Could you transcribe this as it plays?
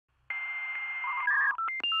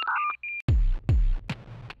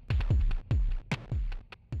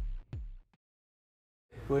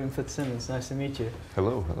William Fitzsimmons. Nice to meet you.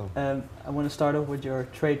 Hello, hello. I want to start off with your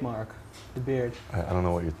trademark, the beard. I don't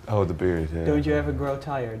know what you. Oh, the beard. Yeah. Don't you ever grow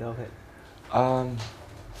tired of it?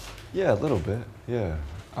 Yeah, a little bit. Yeah.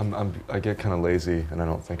 I get kind of lazy and I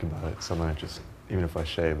don't think about it. So then it just, even if I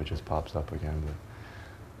shave, it just pops up again.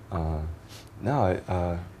 But no,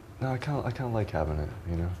 I kind of like having it.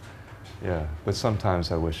 You know. Yeah. But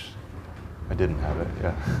sometimes I wish I didn't have it.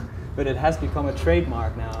 Yeah. But it has become a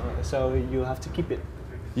trademark now, so you have to keep it.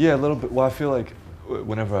 Yeah, a little bit. Well, I feel like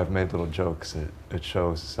whenever I've made little jokes, it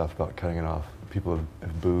shows stuff about cutting it off. People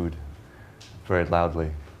have booed very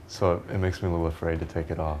loudly, so it makes me a little afraid to take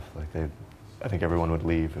it off. Like I think everyone would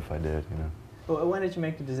leave if I did, you know. Well, when did you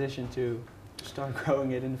make the decision to start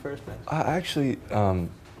growing it in the first place? I actually,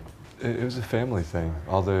 it was a family thing.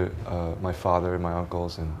 All my father and my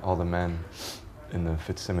uncles and all the men in the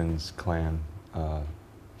Fitzsimmons clan,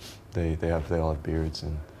 they all have beards,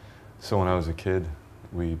 and so when I was a kid,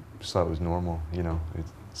 we just thought it was normal, you know. You'd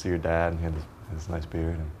see your dad, and he had this nice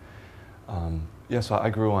beard, and yeah. So I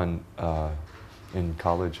grew on in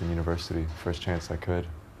college and university, first chance I could.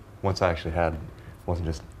 Once I actually wasn't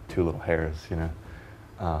just two little hairs, you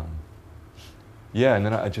know. Yeah, and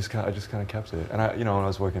then I just kind of kept it. And you know, when I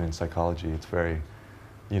was working in psychology, it's very,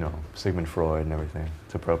 you know, Sigmund Freud and everything.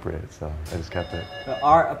 It's appropriate, so I just kept it.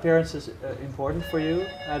 Are appearances important for you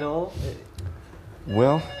at all?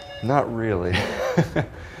 Well, not really.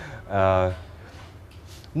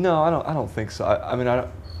 No, I don't think so. I mean,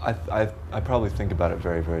 I probably think about it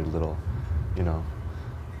very, very little, you know.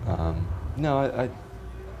 No,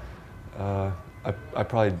 I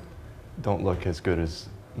probably don't look as good as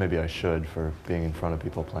maybe I should for being in front of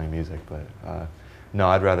people playing music, but no,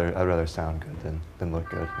 I'd rather sound good than look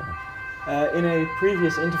good. Yeah. In a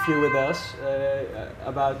previous interview with us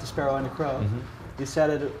about the Sparrow and the Crow, you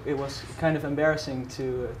said it was kind of embarrassing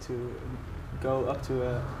to go up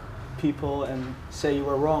to people and say you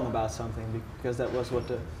were wrong about something, because that was what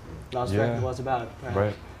the last record was about. Perhaps.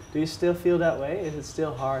 Right. Do you still feel that way? Is it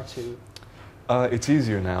still hard to? It's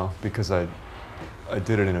easier now because I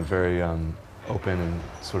did it in a very open and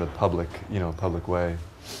sort of public way.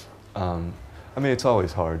 I mean, it's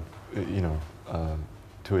always hard, you know,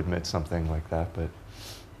 to admit something like that, but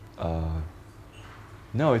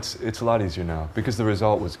no, it's a lot easier now because the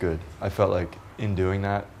result was good. I felt like in doing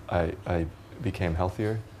that, I became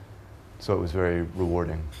healthier, so it was very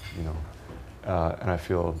rewarding, you know, and I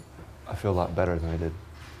feel a lot better than I did,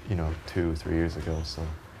 you know, 2-3 years ago. So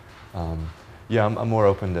yeah, I'm more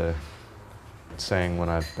open to saying when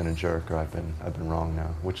I've been a jerk or I've been wrong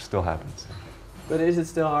now, which still happens. But is it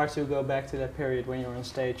still hard to go back to that period when you're on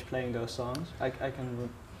stage playing those songs? I can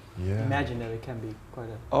imagine that it can be quite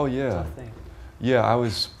a tough thing. Yeah, I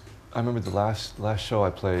remember the last show I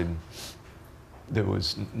played that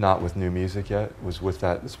was not with new music yet, was with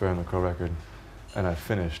the Sparrow and the Crow record, and I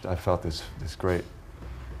felt this great,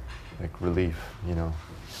 like, relief, you know.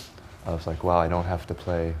 I was like, wow, I don't have to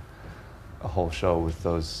play a whole show with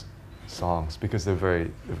those songs because they're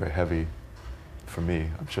very heavy for me.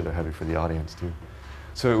 I'm sure they're heavy for the audience too.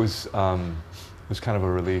 So it was kind of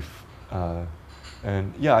a relief,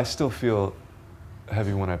 and yeah, I still feel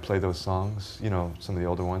heavy when I play those songs, you know, some of the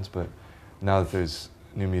older ones. But now that there's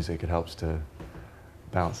new music, it helps to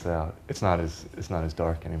balance that out. It's not as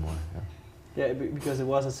dark anymore. Yeah, yeah, because it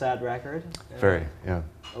was a sad record. Very, yeah.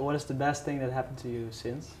 What is the best thing that happened to you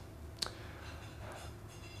since?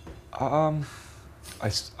 I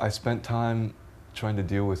spent time trying to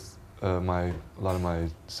deal with a lot of my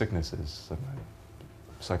sicknesses, my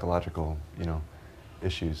psychological, you know,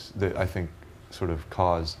 issues that I think sort of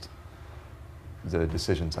caused the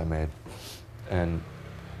decisions I made, and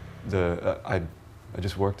I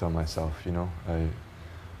just worked on myself, you know. I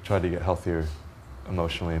tried to get healthier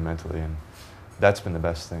emotionally and mentally, and that's been the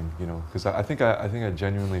best thing, you know, because I think I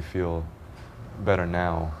genuinely feel better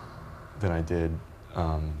now than I did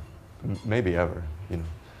maybe ever, you know,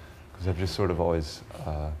 because I've just sort of always,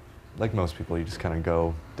 like most people, you just kind of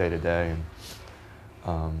go day to day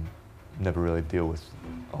and never really deal with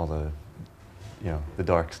all the, you know, the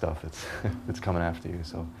dark stuff that's coming after you.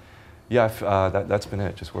 So, yeah, that's been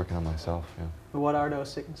it. Just working on myself. Yeah. What are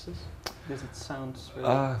those sicknesses? Because it sounds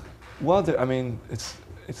really. Well, I mean, it's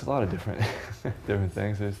a lot of different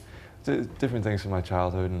things. There's different things from my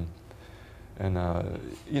childhood and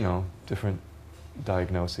you know, different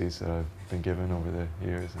diagnoses that I've been given over the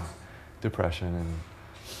years, and depression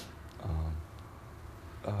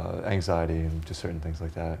and anxiety and just certain things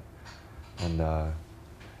like that. And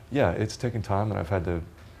yeah, it's taken time, and I've had to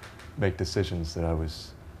make decisions that I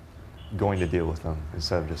was going to deal with them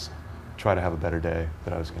instead of just try to have a better day,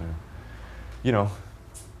 that I was going to, you know,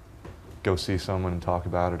 go see someone and talk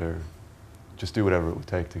about it, or just do whatever it would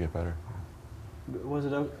take to get better. Was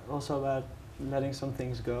it also about letting some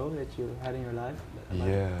things go that you had in your life? Like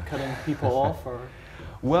yeah. cutting people off, or?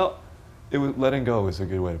 Well, it was letting go is a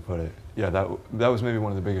good way to put it. Yeah, that was maybe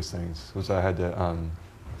one of the biggest things. Was I had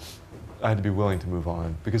to be willing to move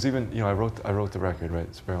on, because even I wrote the record,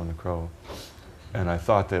 right, Sparrow and the Crow, and I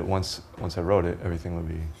thought that once I wrote it, everything would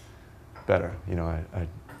be better.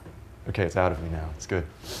 Okay, it's out of me now. It's good.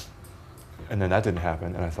 And then that didn't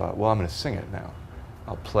happen, and I thought, well, I'm going to sing it now.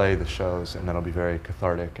 I'll play the shows, and then it'll be very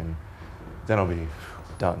cathartic, and then I'll be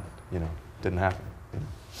done. Didn't happen.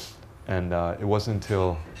 And it wasn't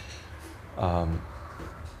until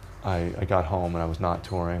I got home and I was not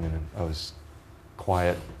touring, and I was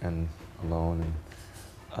quiet and alone,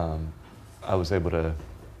 and I was able to,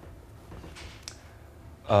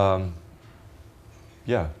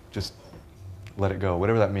 just let it go,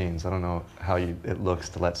 whatever that means. I don't know how it looks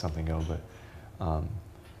to let something go, but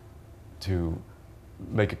to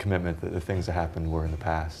make a commitment that the things that happened were in the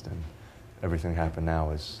past, and everything that happened now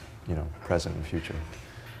is, present and future.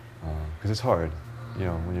 Because it's hard,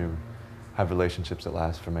 when you have relationships that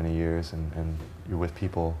last for many years, and you're with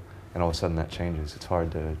people, and all of a sudden that changes. It's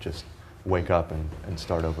hard to just wake up and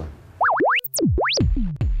start over.